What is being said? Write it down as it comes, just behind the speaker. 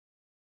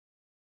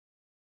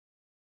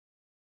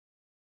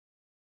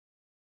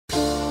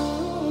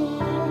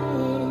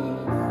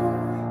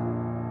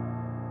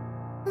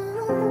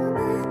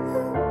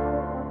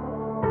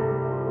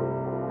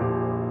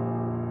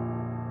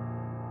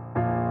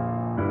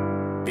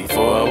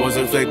Before I was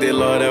afflicted,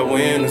 Lord, I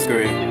went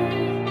astray.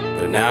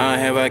 But now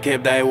have I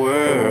kept thy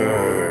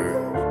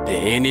word. The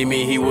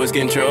enemy, he was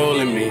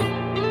controlling me,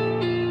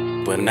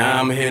 but now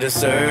I'm here to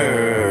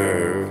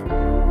serve.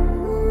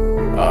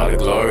 All the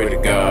glory to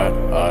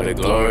God, all the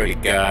glory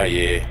to God,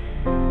 yeah.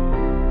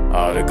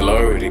 All the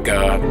glory to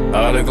God,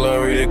 all the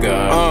glory to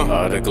God,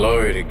 all the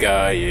glory to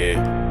God,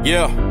 yeah.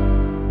 Yeah.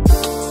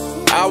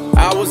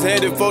 I was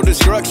headed for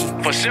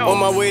destruction. For sure. On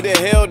my way to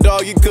hell,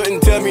 dog, you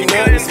couldn't tell me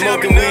nothing.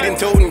 Smoking weed and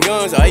toting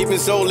guns, I even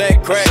sold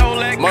that crack.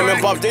 Mom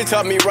and Pop, they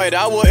taught me right,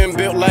 I wasn't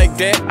built like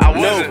that.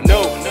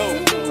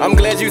 No. I'm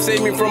glad you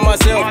saved me from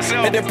myself.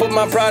 Had to put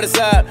my pride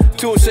aside,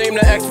 too ashamed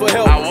to ask for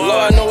help.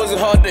 Lord, I know it's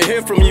hard to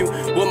hear from you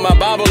with my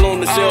Bible on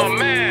the shelf.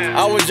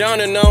 I was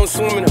drowning, now I'm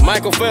swimming,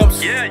 Michael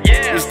Phelps.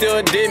 You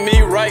still did me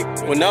right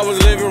when I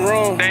was living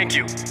wrong. Thank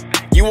you.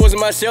 You was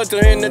my shelter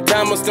in the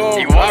time of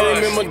storm. I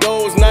remember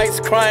those nights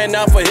crying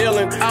out for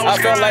healing.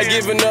 I felt like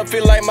giving up,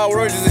 feel like my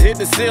words just hit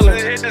the ceiling.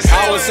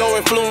 I was so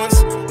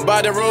influenced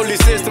by the worldly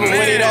system.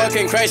 When it all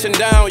came crashing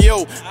down,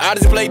 yo, I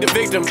just played the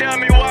victim. Tell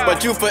me why.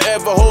 But you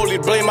forever holy,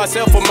 blame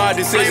myself for my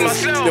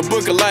decisions. The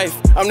book of life,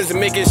 I'm just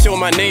making sure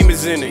my name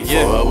is in it.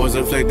 Yeah. Before I was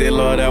afflicted,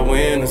 Lord, I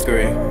went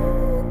astray.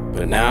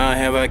 But now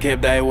have I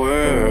kept thy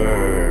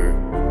word.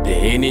 The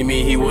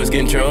enemy, he was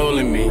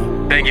controlling me.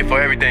 Thank you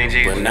for everything,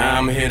 Jesus. But now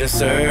I'm here to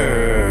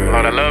serve.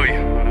 Lord, I love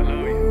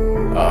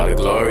you. All the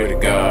glory to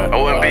God.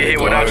 I wouldn't be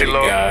here without you,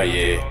 Lord. God,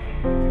 yeah.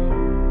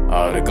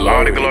 All the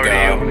glory to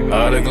God.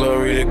 All the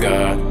glory to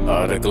God.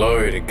 All the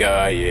glory to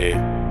God,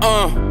 yeah.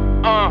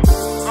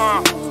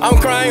 I'm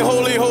crying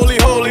holy, holy,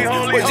 holy.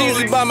 With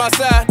Jesus by my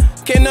side,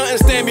 can't nothing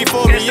stand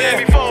before me,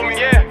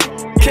 yeah.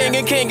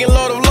 King and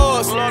Lord of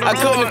Lords. I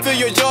couldn't feel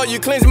your joy, you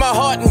cleansed my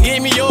heart and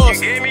gave me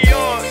yours.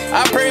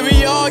 I pray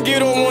we all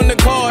get on one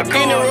accord.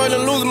 In the world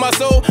and lose my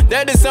soul,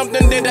 that is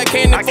something that I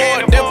can't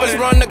afford. Devils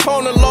run the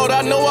corner, Lord,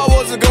 I know I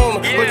was a goner.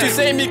 But you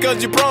saved me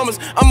cause you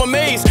promised. I'm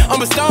amazed,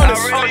 I'm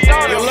astonished.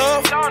 Your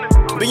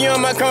love,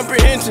 beyond my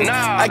comprehension.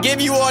 I give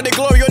you all the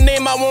glory, your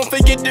name I won't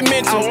forget to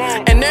mention.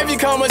 And every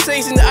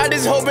conversation, I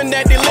just hoping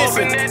that they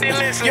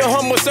listen. Your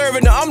humble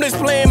servant, I'm just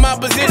playing my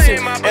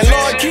position. And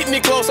Lord, keep me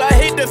close, I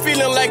hate the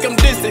feeling like I'm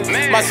distant.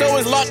 My soul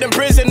is locked in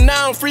prison,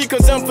 now I'm free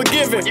cause I'm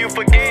forgiven.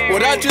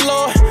 Without you,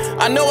 Lord,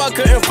 I know I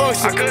couldn't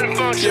function.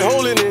 Your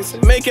holiness,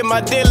 making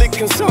my daily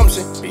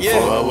consumption.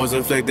 Before I was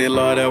afflicted,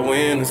 Lord, I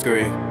went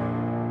astray.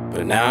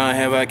 But now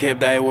have I kept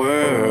thy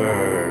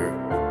word.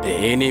 The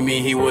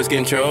enemy, he was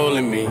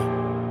controlling me,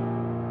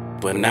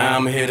 but now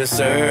I'm here to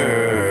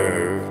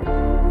serve.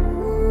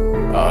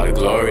 All the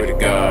glory to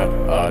God,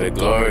 all the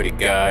glory to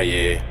God,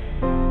 yeah.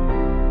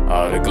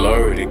 All the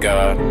glory to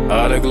God,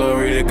 all the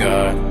glory to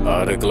God,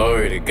 all the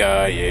glory to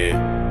God, yeah.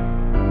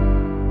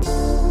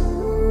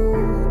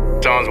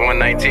 Psalms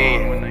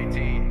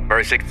 119,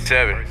 verse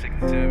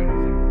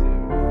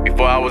 67.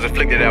 Before I was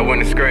afflicted, I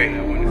went astray,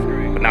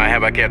 but now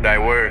have I kept thy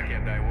word.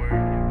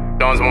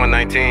 Psalms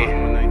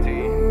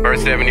 119,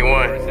 verse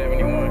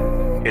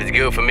 71. It's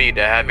good for me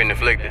that I have been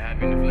afflicted,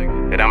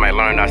 that I might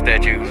learn thy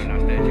statutes.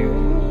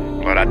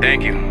 Lord, I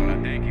thank you.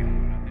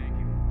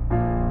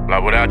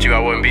 Lord, without you, I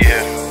wouldn't be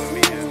here.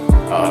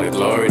 All the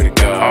glory to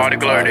God. All the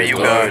glory to you,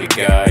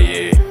 God.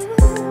 Yeah.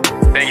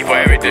 Thank you for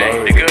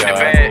everything, the good, the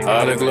bad.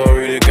 All the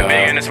glory to God. The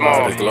big and the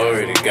small. All the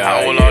glory to God.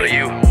 I owe it all to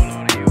you.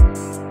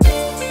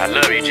 I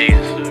love you,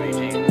 Jesus.